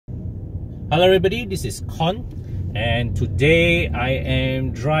Hello everybody, this is Con, and today I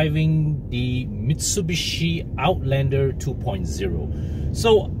am driving the Mitsubishi Outlander 2.0.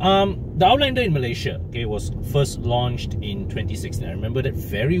 So the Outlander in Malaysia, okay, was first launched in 2016. I remember that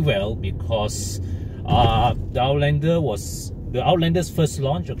very well because the Outlander's first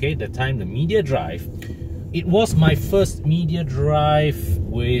launch, okay, the time the media drive. It was my first media drive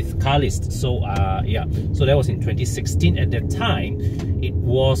with Carlist. So yeah, so that was in 2016. At that time, it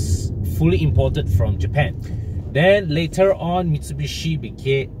was fully imported from Japan. Then later on, Mitsubishi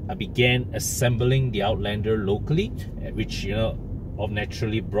began assembling the Outlander locally, which, you know,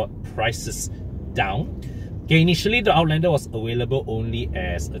 naturally brought prices down. Okay, initially the Outlander was available only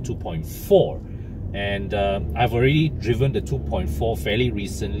as a 2.4. And I've already driven the 2.4 fairly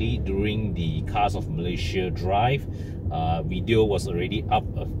recently during the Cars of Malaysia drive. Video was already up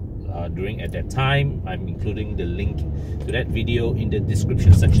during at that time. I'm including the link to that video in the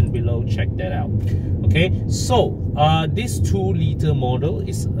description section below. Check that out. Okay, so this 2-liter model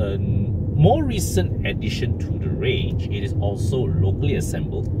is a more recent addition to the range. It is also locally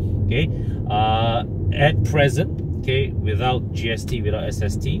assembled. Okay, at present, okay, without GST, without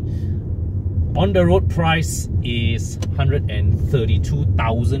SST. On the road price is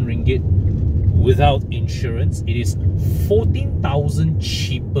 132,000 ringgit without insurance. It is 14,000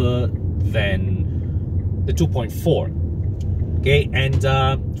 cheaper than the 2.4. Okay, and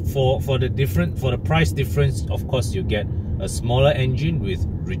for the price difference, of course, you get a smaller engine with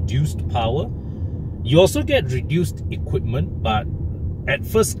reduced power. You also get reduced equipment, but at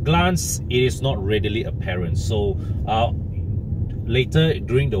first glance, it is not readily apparent. So later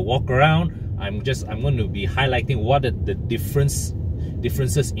during the walk around, I'm going to be highlighting what are the differences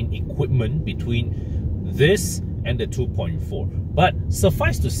in equipment between this and the 2.4. But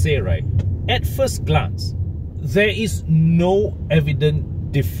suffice to say, right, at first glance, there is no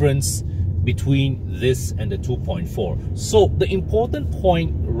evident difference between this and the 2.4. So the important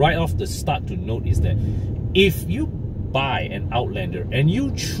point right off the start to note is that if you buy an Outlander and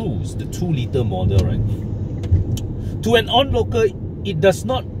you choose the 2-liter model, right, to an onlooker, it does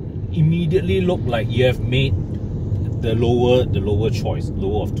not immediately look like you have made the lower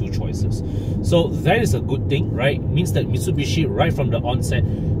of two choices. So that is a good thing, right? It means that Mitsubishi, right from the onset,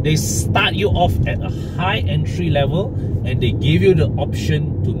 they start you off at a high entry level and they give you the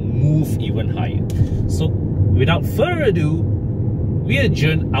option to move even higher. So without further ado, we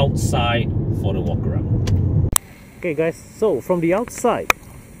adjourn outside for the walk around. Okay guys, so from the outside,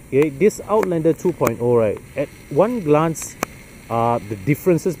 okay, this Outlander 2.0, right, at one glance, the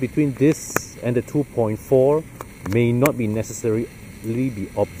differences between this and the 2.4 may not be necessarily be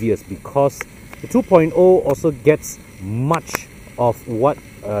obvious because the 2.0 also gets much of what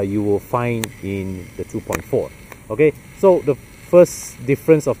you will find in the 2.4. Okay, so the first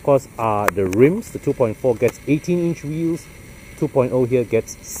difference, of course, are the rims. The 2.4 gets 18-inch wheels, 2.0 here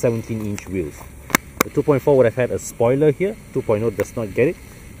gets 17-inch wheels. The 2.4 would have had a spoiler here, 2.0 does not get it.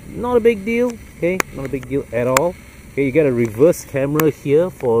 Not a big deal, okay, not a big deal at all. Okay, you get a reverse camera here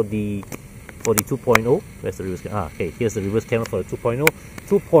for the 2.0. Where's the reverse camera? Okay, here's the reverse camera for the 2.0.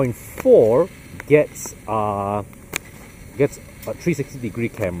 2.4 gets a 360-degree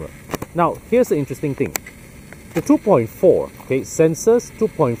camera. Now, here's the interesting thing. The 2.4, okay, sensors,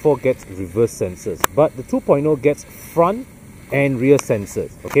 2.4 gets reverse sensors, but the 2.0 gets front and rear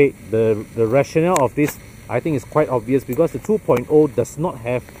sensors. Okay, the rationale of this, I think, is quite obvious because the 2.0 does not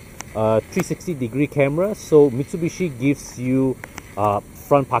have 360-degree camera, so Mitsubishi gives you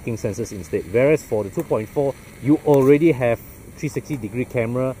front parking sensors instead, whereas for the 2.4 you already have 360-degree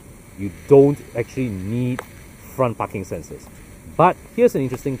camera. You don't actually need front parking sensors. But here's an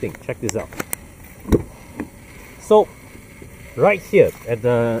interesting thing, check this out. So right here at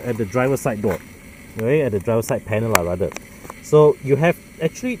the driver's side door, okay, at the driver's side panel rather, so you have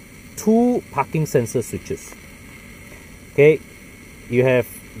actually two parking sensor switches. Okay,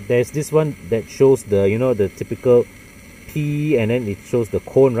 there's this one that shows the, you know, the typical P, and then it shows the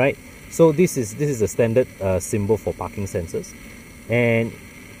cone, right? So this is a standard symbol for parking sensors, and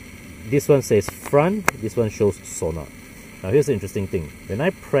this one says front, this one shows sonar. Now here's the interesting thing, when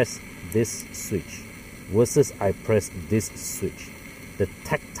I press this switch versus I press this switch, the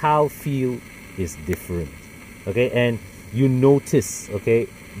tactile feel is different. Okay, and you notice, okay,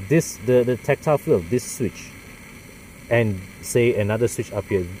 the tactile feel of this switch and say another switch up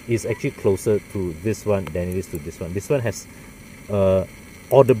here is actually closer to this one than it is to this one. This one has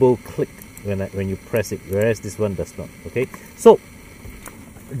audible click when you press it, whereas this one does not. Okay, so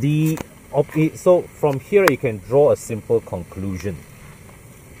from here you can draw a simple conclusion.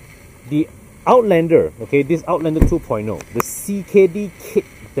 The Outlander, okay, this Outlander 2.0, the CKD kit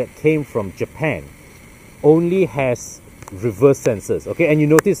that came from Japan only has reverse sensors. Okay, and you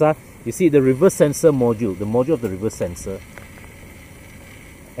notice you see the reverse sensor module, the module of the reverse sensor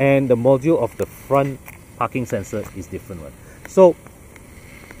and the module of the front parking sensor is different one. So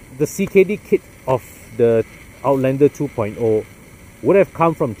the CKD kit of the Outlander 2.0 would have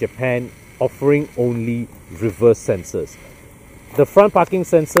come from Japan, offering only reverse sensors. The front parking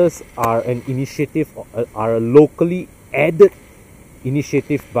sensors are an initiative, are a locally added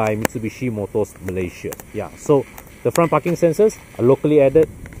initiative by Mitsubishi Motors Malaysia. Yeah, so the front parking sensors are locally added.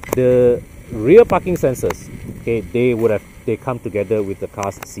 The rear parking sensors, okay, they come together with the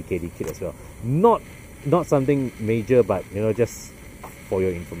car's CKD kit as well. Not something major, but you know, just for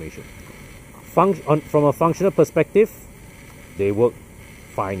your information. From a functional perspective, they work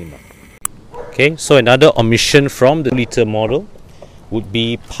fine enough. Okay, so another omission from the 2-liter model would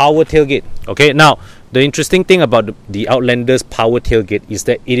be power tailgate. Okay, now the interesting thing about the Outlander's power tailgate is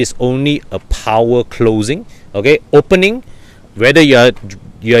that it is only a power closing. Okay, opening, whether you are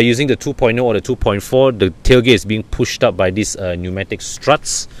using the 2.0 or the 2.4, the tailgate is being pushed up by these pneumatic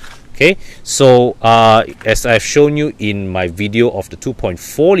struts. Okay, so as I've shown you in my video of the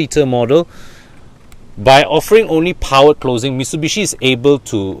 2.4-liter model, by offering only power closing, Mitsubishi is able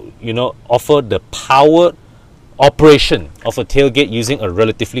to, you know, offer the power operation of a tailgate using a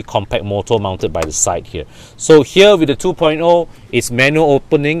relatively compact motor mounted by the side here. So here with the 2.0, it's manual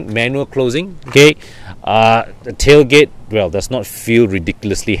opening, manual closing. Okay, the tailgate, well, does not feel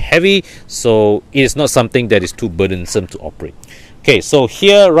ridiculously heavy, so it is not something that is too burdensome to operate. Okay, so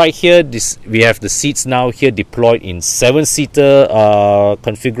here, right here, we have the seats now here deployed in 7-seater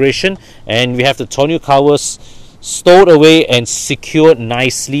configuration, and we have the tonneau covers stowed away and secured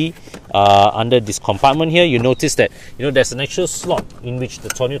nicely under this compartment here. You notice that, you know, there's an actual slot in which the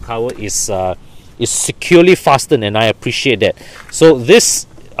tonneau cover is securely fastened, and I appreciate that. So this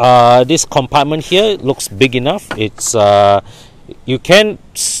compartment here looks big enough. It's you can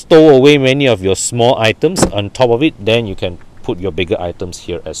stow away many of your small items on top of it, then you can put your bigger items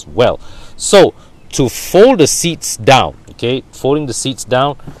here as well. So to fold the seats down, okay, folding the seats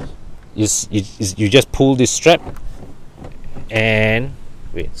down is you just pull this strap and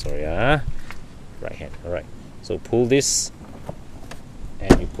right hand, all right, so pull this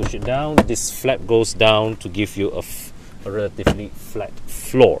and you push it down. This flap goes down to give you a relatively flat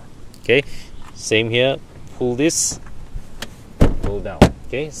floor. Okay, same here, pull this, pull down.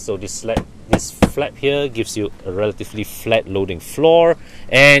 Okay, so this flap here gives you a relatively flat loading floor,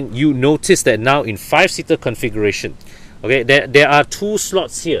 and you notice that now in 5-seater configuration, okay, there are 2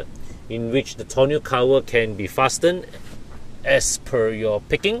 slots here in which the tonneau cover can be fastened as per your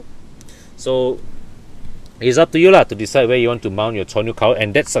picking. So it's up to you to decide where you want to mount your tonneau cover,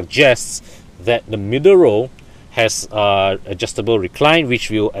 and that suggests that the middle row has adjustable recline, which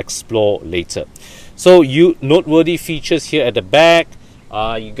we'll explore later. So noteworthy features here at the back.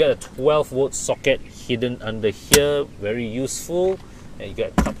 You get a 12-volt socket hidden under here, very useful. And you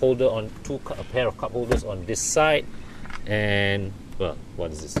get a cup holder on a pair of cup holders on this side, and well,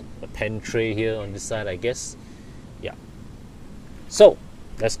 what is this? A pen tray here on this side, I guess. Yeah. So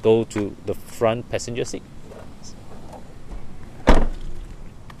let's go to the front passenger seat.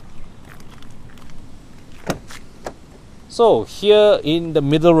 So here in the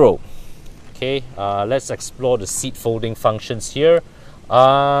middle row, okay, let's explore the seat folding functions here.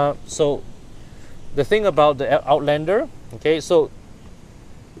 So the thing about the Outlander, okay, so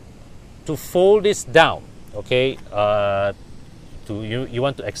to fold this down, okay, you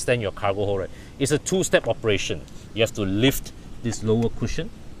want to extend your cargo hold, right? It's a 2-step operation. You have to lift this lower cushion.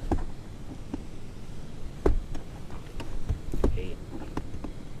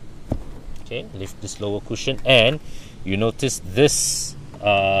 Okay, lift this lower cushion, and you notice this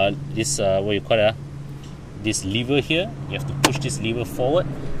what you call it, this lever here. You have to push this lever forward,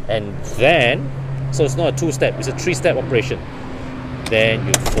 and then, so it's not a 2-step, it's a 3-step operation. Then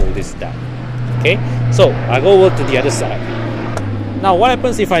you fold this down. Okay, so I go over to the other side. Now what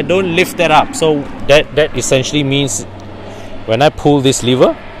happens if I don't lift that up? So that essentially means when I pull this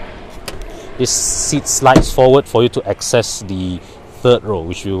lever, this seat slides forward for you to access the 3rd row,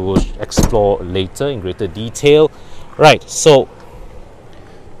 which we will explore later in greater detail. Right, so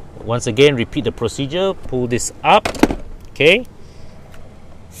once again, repeat the procedure. Pull this up, okay,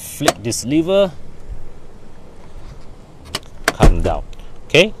 flip this lever, come down.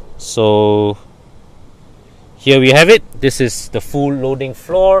 Okay, so here we have it. This is the full loading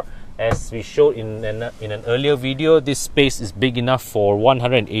floor. As we showed in an earlier video, this space is big enough for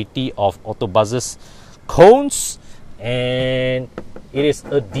 180 of Autobuzz's cones, and it is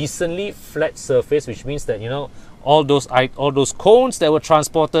a decently flat surface, which means that, you know, all those cones that were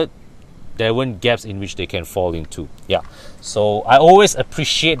transported, there weren't gaps in which they can fall into. Yeah, so I always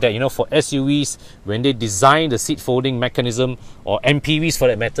appreciate that, you know, for SUVs, when they design the seat folding mechanism, or MPVs for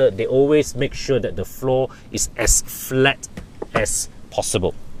that matter, they always make sure that the floor is as flat as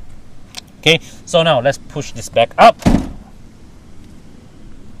possible. Okay, so now let's push this back up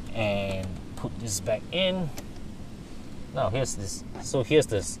and put this back in. Now here's this. So here's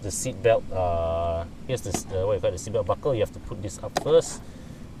the seat belt. Here's this what you call the seat belt buckle. You have to put this up first.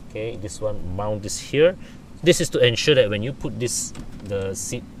 Okay, this one, mount this here. This is to ensure that when you put the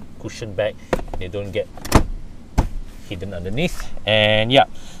seat cushion back, they don't get hidden underneath. And yeah,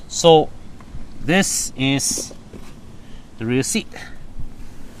 so this is the rear seat.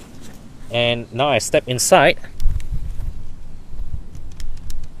 And now I step inside.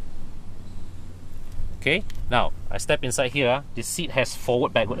 Okay, now I step inside here. This seat has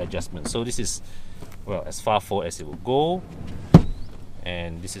forward-backward adjustment. So this is, well, as far forward as it will go,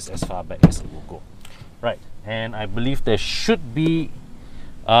 and this is as far back as it will go. Right, and I believe there should be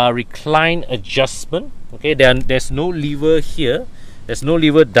a recline adjustment. Okay, there's no lever here. There's no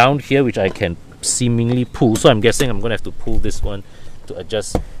lever down here which I can seemingly pull. So I'm guessing I'm going to have to pull this one to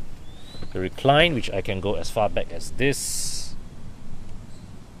adjust the recline, which I can go as far back as this.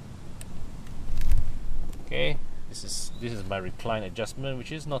 Okay, this is my recline adjustment,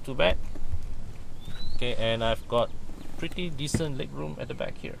 which is not too bad. Okay, and I've got pretty decent leg room at the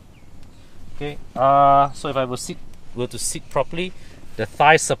back here. Okay, so if I were to sit properly, the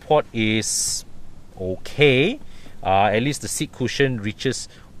thigh support is okay. At least the seat cushion reaches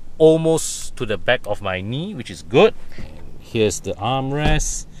almost to the back of my knee, which is good. And here's the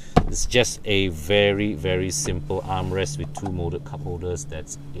armrest. It's just a very, very simple armrest with two molded cup holders.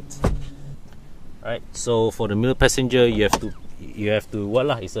 That's it. Right. So for the middle passenger, you have to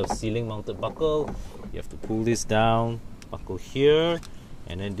voila, it's a ceiling mounted buckle. You have to pull this down, buckle here,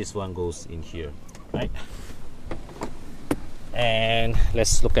 and then this one goes in here. Right. And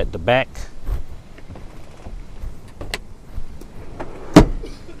let's look at the back.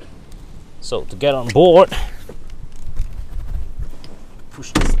 So to get on board,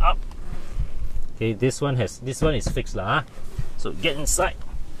 push this up. Okay, this one is fixed lah. So get inside.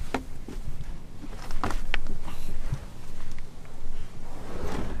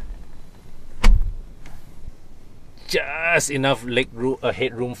 Just enough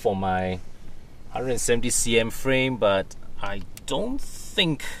headroom for my 170 cm frame, but I don't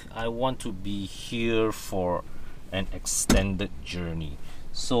think I want to be here for an extended journey.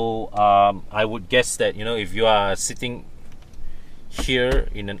 So I would guess that, you know, if you are sitting here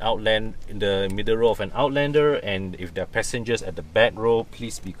in the middle row of an Outlander, and if there are passengers at the back row,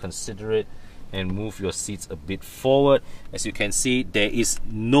 please be considerate and move your seats a bit forward. As you can see, there is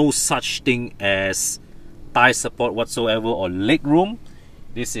no such thing as thigh support whatsoever or leg room.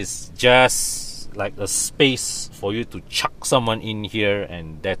 This is just like a space for you to chuck someone in here,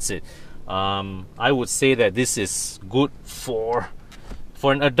 and that's it. I would say that this is good for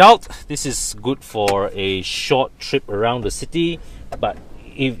an adult. This is good for a short trip around the city, but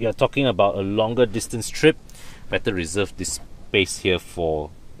if you're talking about a longer distance trip, better reserve this space here for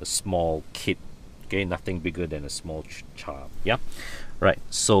a small kid. Okay, nothing bigger than a small child. Yeah, right.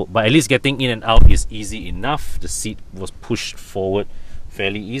 So but at least getting in and out is easy enough. The seat was pushed forward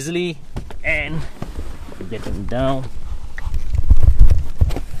fairly easily, and getting down,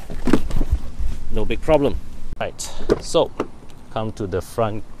 no big problem. Right, so come to the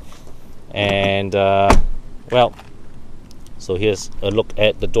front, and well, so here's a look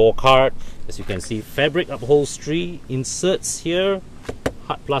at the door card. As you can see, fabric upholstery inserts here,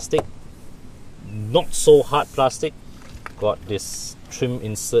 hard plastic, not so hard plastic. Got this trim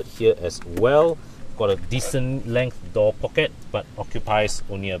insert here as well. Got a decent length door pocket, but occupies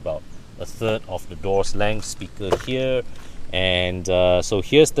only about a third of the door's length. Speaker here, and so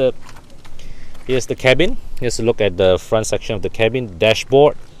here's the cabin. Here's a look at the front section of the cabin,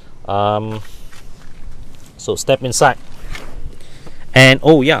 dashboard. So step inside, and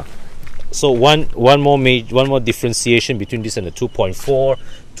oh yeah, so one more differentiation between this and the 2.4.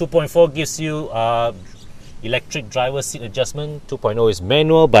 2.4 gives you electric driver seat adjustment. 2.0 is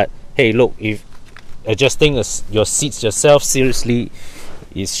manual, but hey, look, if adjusting your seats yourself, seriously,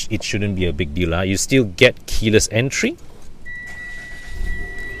 it shouldn't be a big deal. You still get keyless entry.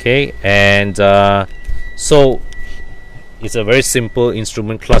 Okay, and so it's a very simple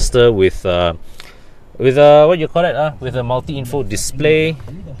instrument cluster with what you call it? With a multi-info display.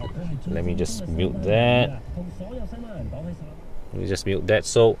 Let me just mute that.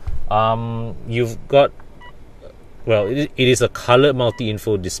 So you've got, well, it is a colored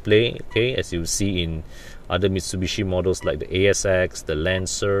multi-info display. Okay, as you see in other Mitsubishi models like the ASX, the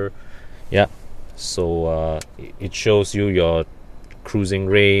Lancer. Yeah, so it shows you your cruising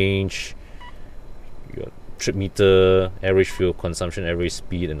range, your trip meter, average fuel consumption, average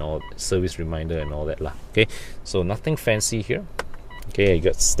speed, and all, service reminder and all that lah. Okay, so nothing fancy here. Okay, you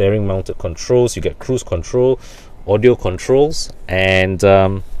got steering mounted controls, you get cruise control, audio controls, and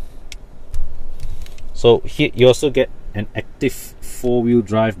so here you also get an active 4-wheel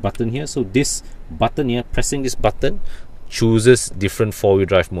drive button here. So this button here, pressing this button chooses different 4-wheel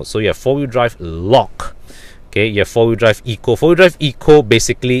drive modes. So you have 4-wheel drive lock, okay, you have 4-wheel drive eco. 4-wheel drive eco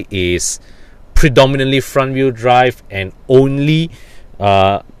basically is predominantly front-wheel drive, and only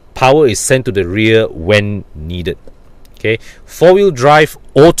power is sent to the rear when needed. Okay, 4-wheel drive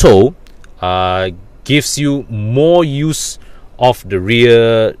auto gives you more use of the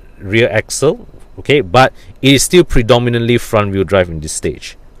rear axle, okay, but it is still predominantly front-wheel drive in this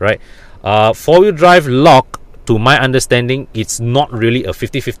stage, right? 4-wheel drive lock, to my understanding, it's not really a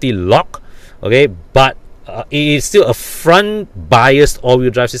 50-50 lock, okay, but it is still a front biased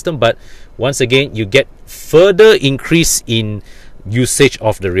all-wheel drive system. But once again, you get further increase in usage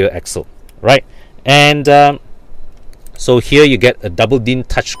of the rear axle, right? And so here you get a double DIN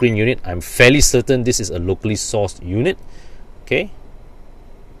touchscreen unit. I'm fairly certain this is a locally sourced unit. Okay.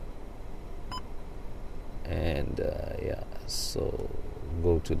 And yeah, so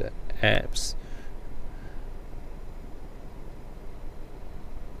go to the apps.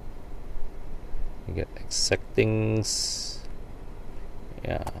 You get exact things.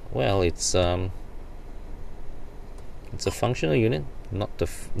 Yeah, well, it's a functional unit, not the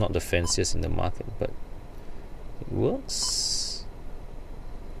fanciest in the market, but it works.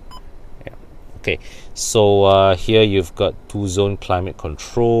 Yeah. Okay, so here you've got 2-zone climate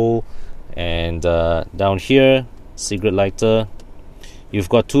control, and down here, cigarette lighter. You've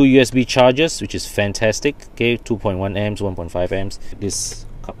got 2 USB chargers, which is fantastic. Okay, 2.1 amps, 1.5 amps. This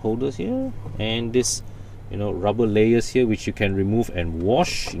cup holders here, and this, you know, rubber layers here, which you can remove and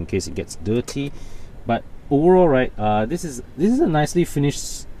wash in case it gets dirty. But overall, right, this is a nicely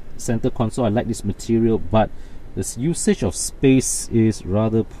finished center console. I like this material, but this usage of space is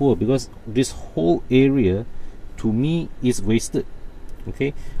rather poor, because this whole area to me is wasted.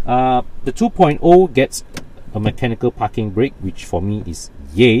 Okay, the 2.0 gets a mechanical parking brake, which for me is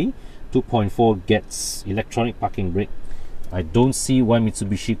yay. 2.4 gets electronic parking brake. I don't see why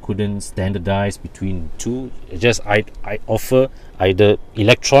Mitsubishi couldn't standardize between two. Just I offer either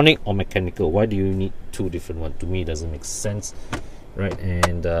electronic or mechanical. Why do you need two different ones? To me, it doesn't make sense, right?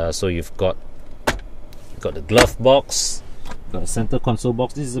 And so you've got the glove box, got a center console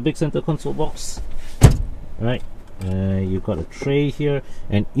box. This is a big center console box, right? You've got a tray here,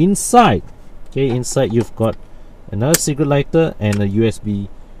 and inside, okay, inside you've got another cigarette lighter and a USB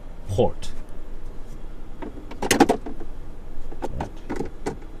port.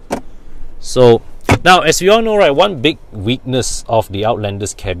 So now, as we all know, right, one big weakness of the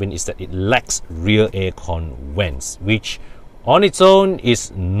Outlander's cabin is that it lacks rear aircon vents, which on its own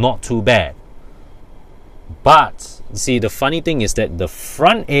is not too bad. But you see, the funny thing is that the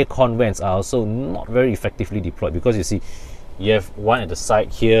front aircon vents are also not very effectively deployed, because you see, you have one at the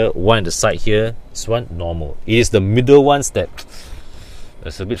side here, one at the side here. This one normal. It is the middle ones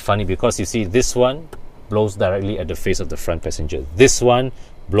that's a bit funny, because you see, this one blows directly at the face of the front passenger. This one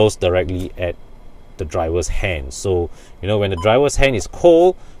blows directly at the driver's hand. So, you know, when the driver's hand is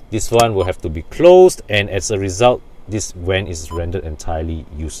cold, this one will have to be closed, and as a result, this vent is rendered entirely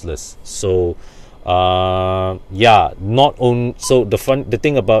useless. So yeah, so the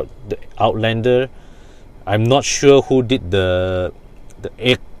thing about the Outlander, I'm not sure who did the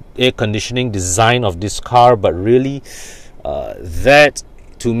air conditioning design of this car, but really that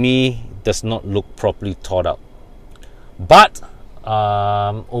to me does not look properly thought out. But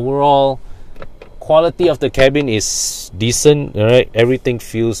overall, quality of the cabin is decent, right? Everything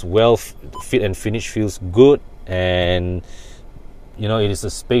feels well fit and finish, feels good, and you know, it is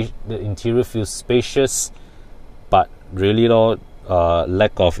the interior feels spacious, but really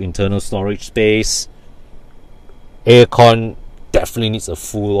lack of internal storage space. Aircon definitely needs a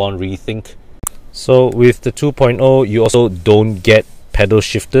full-on rethink. So with the 2.0, you also don't get pedal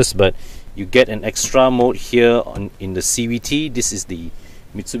shifters, but you get an extra mode here in the CVT. This is the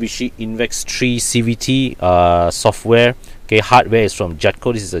Mitsubishi Invex 3 CVT software. Okay, hardware is from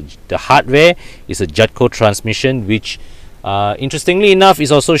Jatco. This is the hardware is a Jatco transmission, which interestingly enough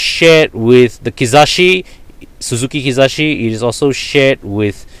is also shared with the Suzuki Kizashi. It is also shared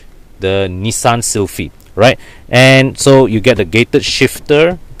with the Nissan Sylphy, right? And so you get a gated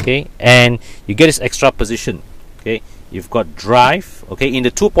shifter, okay, and you get this extra position, okay. you've got drive. Okay, in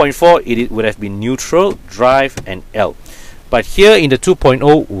the 2.4 it would have been neutral, drive and L, but here in the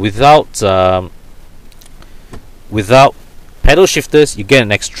 2.0 without pedal shifters, you get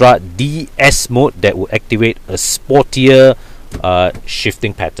an extra DS mode that will activate a sportier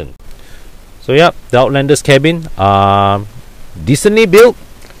shifting pattern. So yeah, the Outlander's cabin, decently built,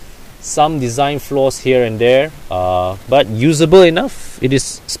 some design flaws here and there, but usable enough. It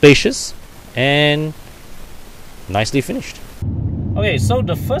is spacious and nicely finished. Okay, so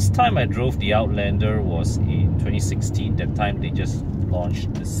the first time I drove the Outlander was in 2016. That time they just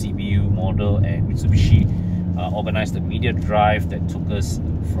launched the CBU model, and Mitsubishi organized a media drive that took us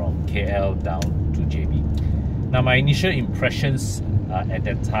from KL down to JB. Now, my initial impressions at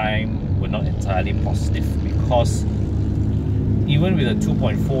that time were not entirely positive, because even with a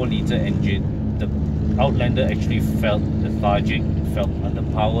 2.4 litre engine, the Outlander actually felt lethargic, felt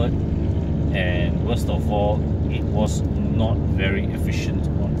underpowered, and worst of all, it was not very efficient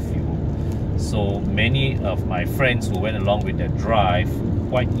on fuel. So many of my friends who went along with that drive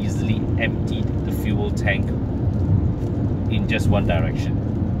quite easily emptied the fuel tank in just one direction.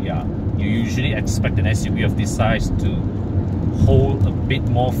 Yeah, you usually expect an SUV of this size to hold a bit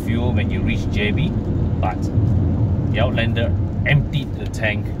more fuel when you reach JB, but the Outlander emptied the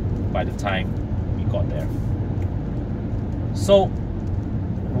tank by the time we got there. So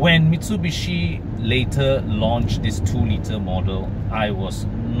when Mitsubishi later launched this 2-litre model, I was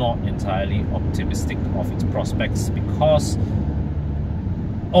not entirely optimistic of its prospects, because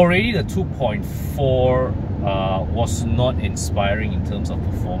already the 2.4 was not inspiring in terms of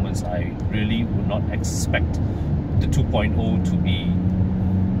performance. I really would not expect the 2.0 to be,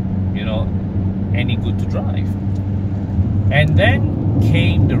 you know, any good to drive. And then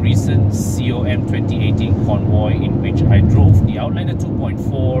came the recent COM 2018 convoy, in which I drove the Outlander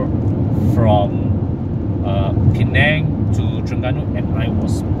 2.4 from Penang to Terengganu, and I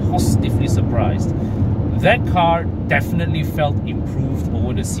was positively surprised. That car definitely felt improved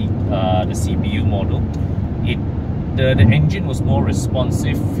over the CBU model. The engine was more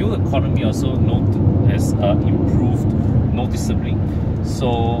responsive. Fuel economy also has improved noticeably.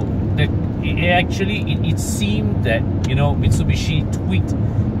 So it seemed that, you know, Mitsubishi tweaked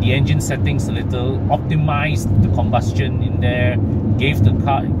the engine settings a little, optimized the combustion in there,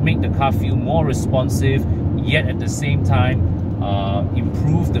 made the car feel more responsive, yet at the same time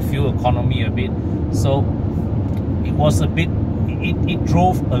improved the fuel economy a bit. So it was a bit, it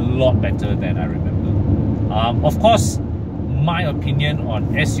drove a lot better than I remember. Of course, my opinion on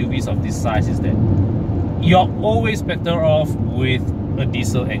SUVs of this size is that you're always better off with a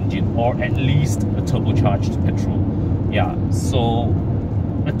diesel engine, or at least a turbocharged petrol. Yeah, so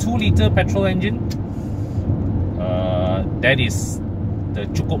a 2-litre petrol engine, that is the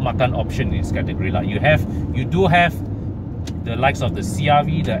cukup makan option in this category. Like you do have the likes of the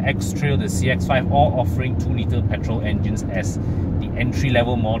CR-V, the X-Trail, the CX-5, all offering 2-litre petrol engines as the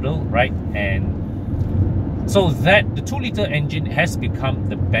entry-level model, right? And so that the 2-litre engine has become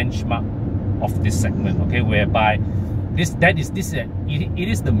the benchmark of this segment, okay, whereby it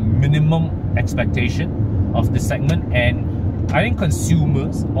is the minimum expectation of this segment. And I think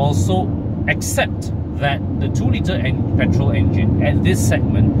consumers also accept that the 2-litre petrol engine at this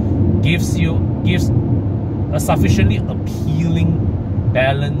segment gives a sufficiently appealing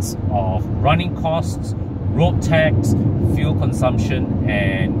balance of running costs, road tax, fuel consumption,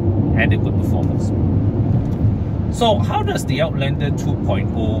 and adequate performance. So how does the Outlander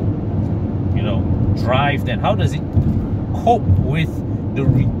 2.0, you know, drive then? How does it cope with the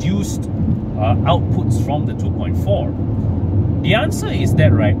reduced outputs from the 2.4? The answer is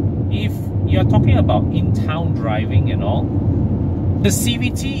that, right, if you're talking about in-town driving and all, the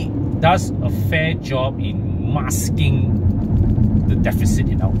CVT does a fair job in masking the deficit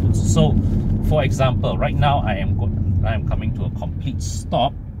in outputs. So, for example, right now I am coming to a complete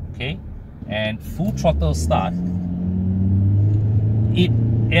stop, okay, and full throttle start. It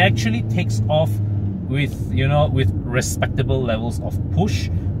actually takes off with, you know, with respectable levels of push,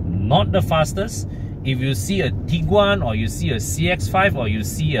 not the fastest. If you see a Tiguan, or you see a CX-5, or you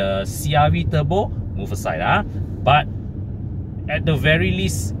see a CR-V turbo, move aside, but at the very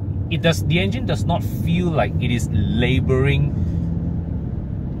least, the engine does not feel like it is laboring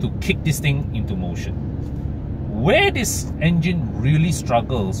to kick this thing into motion. Where this engine really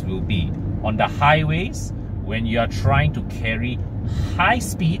struggles will be on the highways, when you are trying to carry high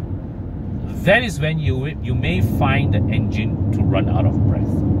speed. That is when you may find the engine to run out of breath.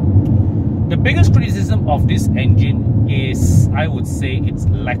 The biggest criticism of this engine is, I would say, its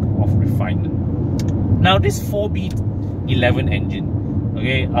lack of refinement. Now, this 4-beat 11 engine,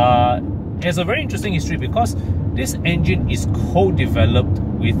 okay, has a very interesting history, because this engine is co-developed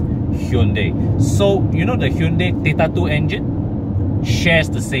with Hyundai. So you know the Hyundai Theta 2 engine shares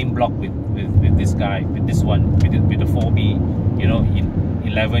the same block with this guy, with this one, with the 4B, you know, in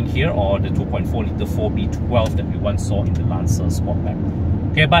 11 here, or the 2.4 liter 4B12 that we once saw in the Lancer Sportback.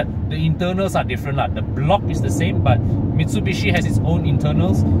 Okay, but the internals are different. The block is the same, but Mitsubishi has its own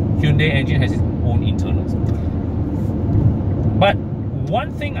internals, Hyundai engine has its own internals. But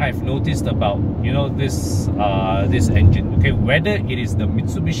one thing I've noticed about, you know, this engine, okay, whether it is the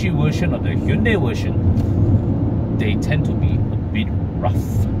Mitsubishi version or the Hyundai version, they tend to be a bit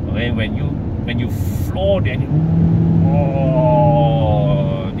rough. Okay, when you floor the engine,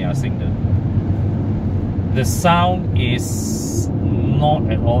 the sound is not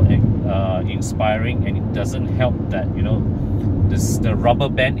at all inspiring, and it doesn't help that, you know, the rubber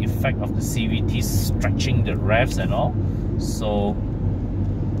band effect of the CVT stretching the revs and all. So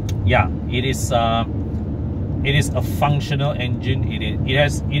yeah, it is a functional engine. It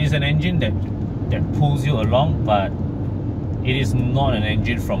is an engine that pulls you along, but it is not an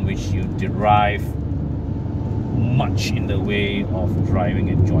engine from which you derive much in the way of driving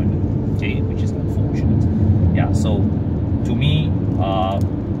enjoyment, okay, which is unfortunate. Yeah, so to me,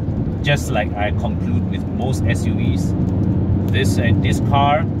 just like I conclude with most SUVs, this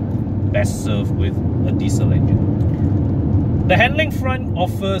car best served with a diesel engine. The handling front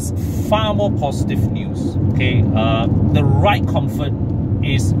offers far more positive news. Okay, the ride comfort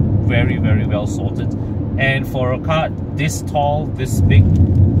is very, very well sorted, and for a car this tall, this big,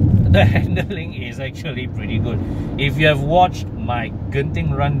 the handling is actually pretty good. If you have watched my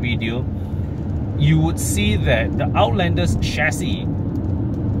Genting run video, you would see that the Outlander's chassis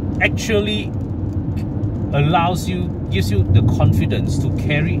actually gives you the confidence to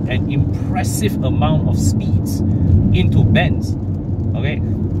carry an impressive amount of speeds into bends. Okay,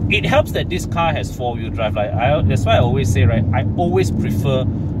 it helps that this car has four-wheel drive. That's why I always say, right, I always prefer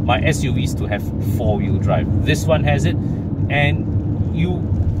my SUVs to have four-wheel drive. This one has it, and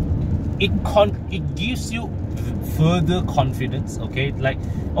it gives you further confidence. Okay,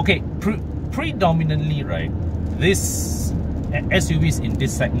 predominantly, right, this SUVs in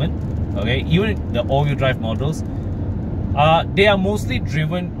this segment, okay, even the all-wheel drive models, they are mostly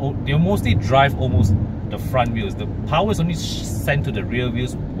driven, or they mostly drive almost the front wheels. The power is only sent to the rear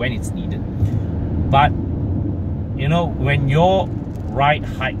wheels when it's needed. But you know, when your ride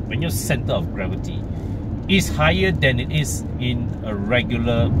height, when your center of gravity is higher than it is in a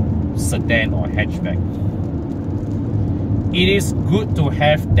regular sedan or hatchback, it is good to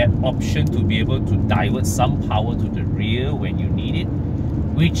have that option to be able to divert some power to the rear when you need it,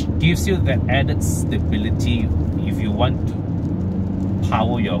 which gives you that added stability if you want to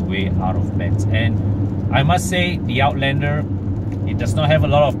power your way out of bends. And I must say, the Outlander, it does not have a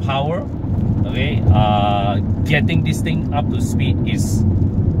lot of power. Okay, getting this thing up to speed is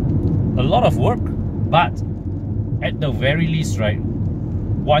a lot of work, but at the very least, right,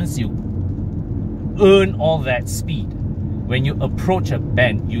 once you earn all that speed, when you approach a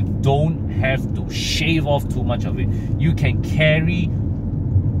bend, you don't have to shave off too much of it. You can carry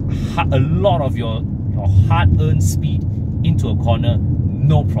a lot of your hard-earned speed into a corner,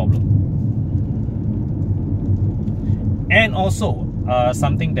 no problem. And also,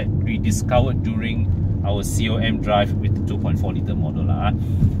 something that we discovered during our COM drive with the 2.4 liter model.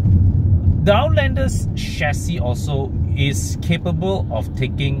 The Outlander's chassis also is capable of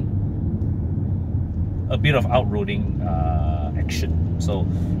taking a bit of outroading action. So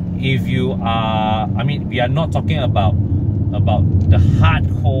if you are, I mean, we are not talking about the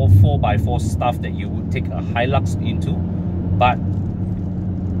hardcore 4x4 stuff that you would take a Hilux into, but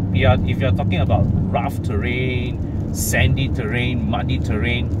if you are talking about rough terrain, sandy terrain, muddy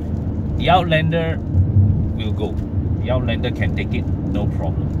terrain, the Outlander will go. The Outlander can take it, no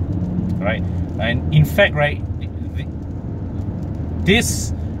problem. Right? And in fact, right,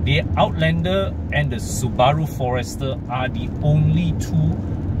 the Outlander and the Subaru Forester are the only two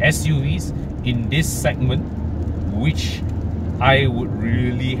SUVs in this segment which I would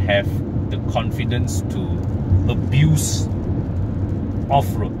really have the confidence to abuse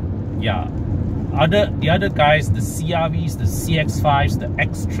off-road. Yeah, the other guys, the CRVs, the CX-5s, the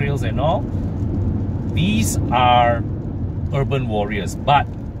X-Trails and all, these are urban warriors. But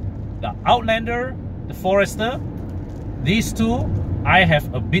the Outlander, the Forester, these two, I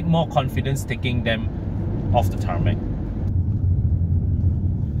have a bit more confidence taking them off the tarmac.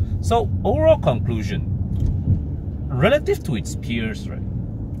 So overall conclusion, relative to its peers, right,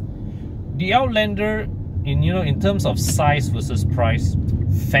 the Outlander, in terms of size versus price,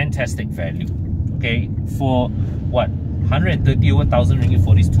 fantastic value. Okay, for what, 130 over 1,000 ringgit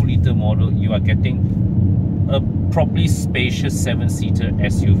for this 2 liter model, you are getting a properly spacious 7-seater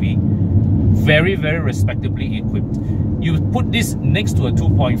SUV, very, very respectably equipped. You put this next to a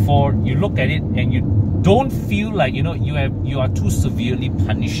 2.4, you look at it and you don't feel like, you know, you are too severely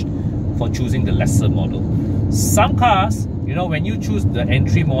punished for choosing the lesser model. Some cars, you know, when you choose the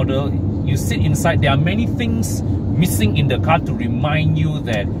entry model, you sit inside, there are many things missing in the car to remind you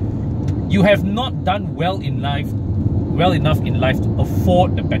that you have not done well enough in life to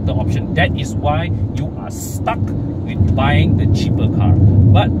afford the better option. That is why you are stuck with buying the cheaper car.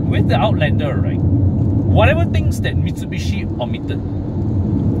 But with the Outlander, right, whatever things that Mitsubishi omitted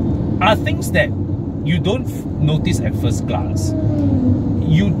are things that you don't notice at first glance.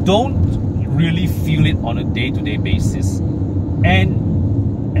 You don't really feel it on a day-to-day basis,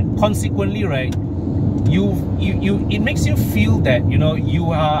 and consequently, right, it makes you feel that, you know,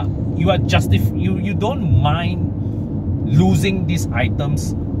 you don't mind losing these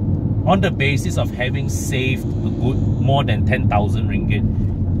items on the basis of having saved a good more than 10,000 ringgit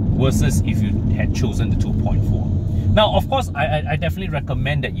versus if you had chosen the 2.4. Now, of course, I definitely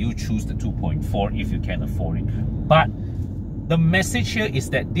recommend that you choose the 2.4 if you can afford it. But the message here is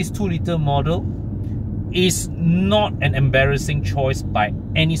that this 2-liter model is not an embarrassing choice by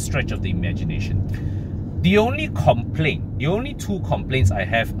any stretch of the imagination. The only two complaints I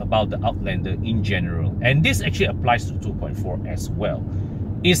have about the Outlander in general, and this actually applies to 2.4 as well,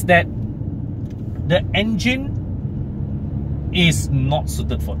 is that the engine is not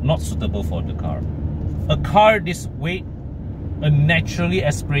suitable for the car. A car this weight, a naturally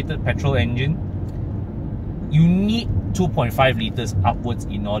aspirated petrol engine, you need 2.5 liters upwards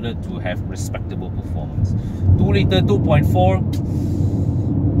in order to have respectable performance. 2-liter, 2.4,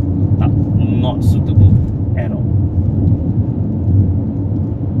 not suitable at all.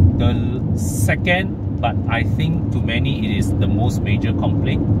 The second, but I think to many it is the most major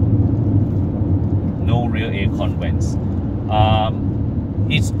complaint, no rear aircon vents.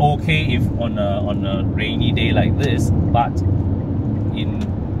 It's okay if on a rainy day like this, but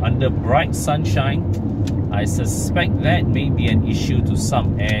under bright sunshine, I suspect that may be an issue to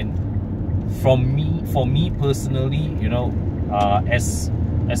some. And for me personally, you know, as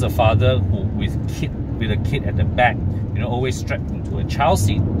a father with a kid at the back, you know, always strapped into a child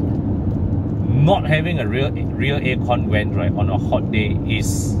seat, not having a rear aircon vent, right, on a hot day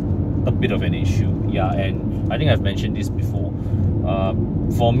is a bit of an issue. Yeah, and I think I've mentioned this before.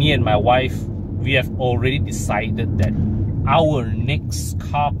 For me and my wife, we have already decided that our next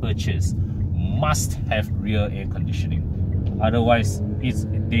car purchase must have rear air conditioning. Otherwise, it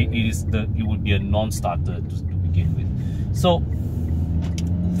would be a non-starter to begin with. So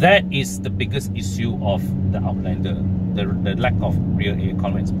that is the biggest issue of the Outlander, the lack of rear air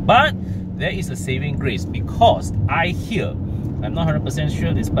vents. But there is a saving grace, because I hear, I'm not 100%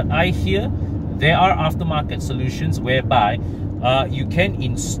 sure this, but I hear there are aftermarket solutions whereby you can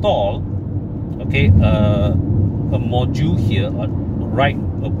install, okay, a module here right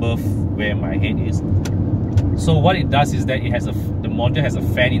above where my head is. So what it does is that the module has a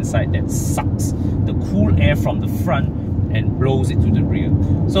fan inside that sucks the cool air from the front and blows it to the rear.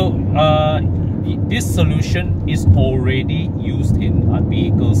 So this solution is already used in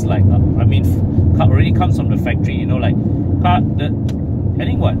vehicles like, I mean, already comes from the factory. You know, like the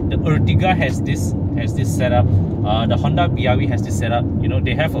Ertiga has this setup. The Honda BRV has this setup. You know,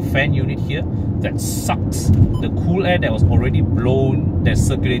 they have a fan unit here that sucks the cool air that was already blown, that's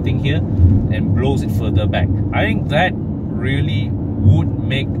circulating here, and blows it further back. I think that really would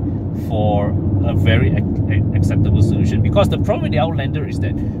make for a very acceptable solution, because the problem with the Outlander is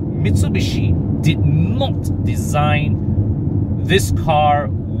that Mitsubishi did not design this car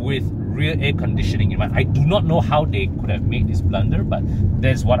with rear air conditioning in mind. I do not know how they could have made this blunder, but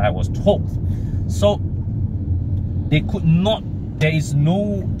that's what I was told. So they could not, there is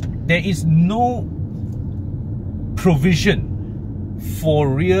no provision for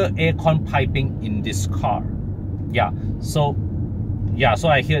rear aircon piping in this car. So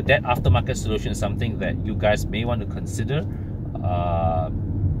I hear that aftermarket solution is something that you guys may want to consider.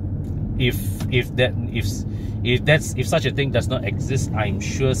 If such a thing does not exist, I'm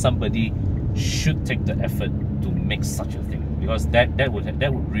sure somebody should take the effort to make such a thing, because that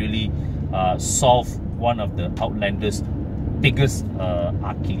would really solve one of the Outlander's biggest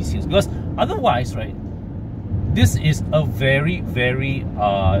Achilles heels. Because otherwise, right, this is a very, very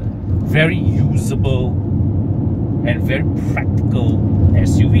usable and very practical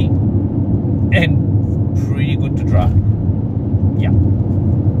SUV, and pretty good to drive. Yeah.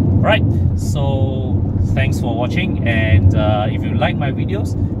 Right. So thanks for watching, and if you like my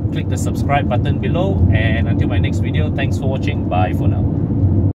videos, click the subscribe button below, and until my next video, thanks for watching. Bye for now.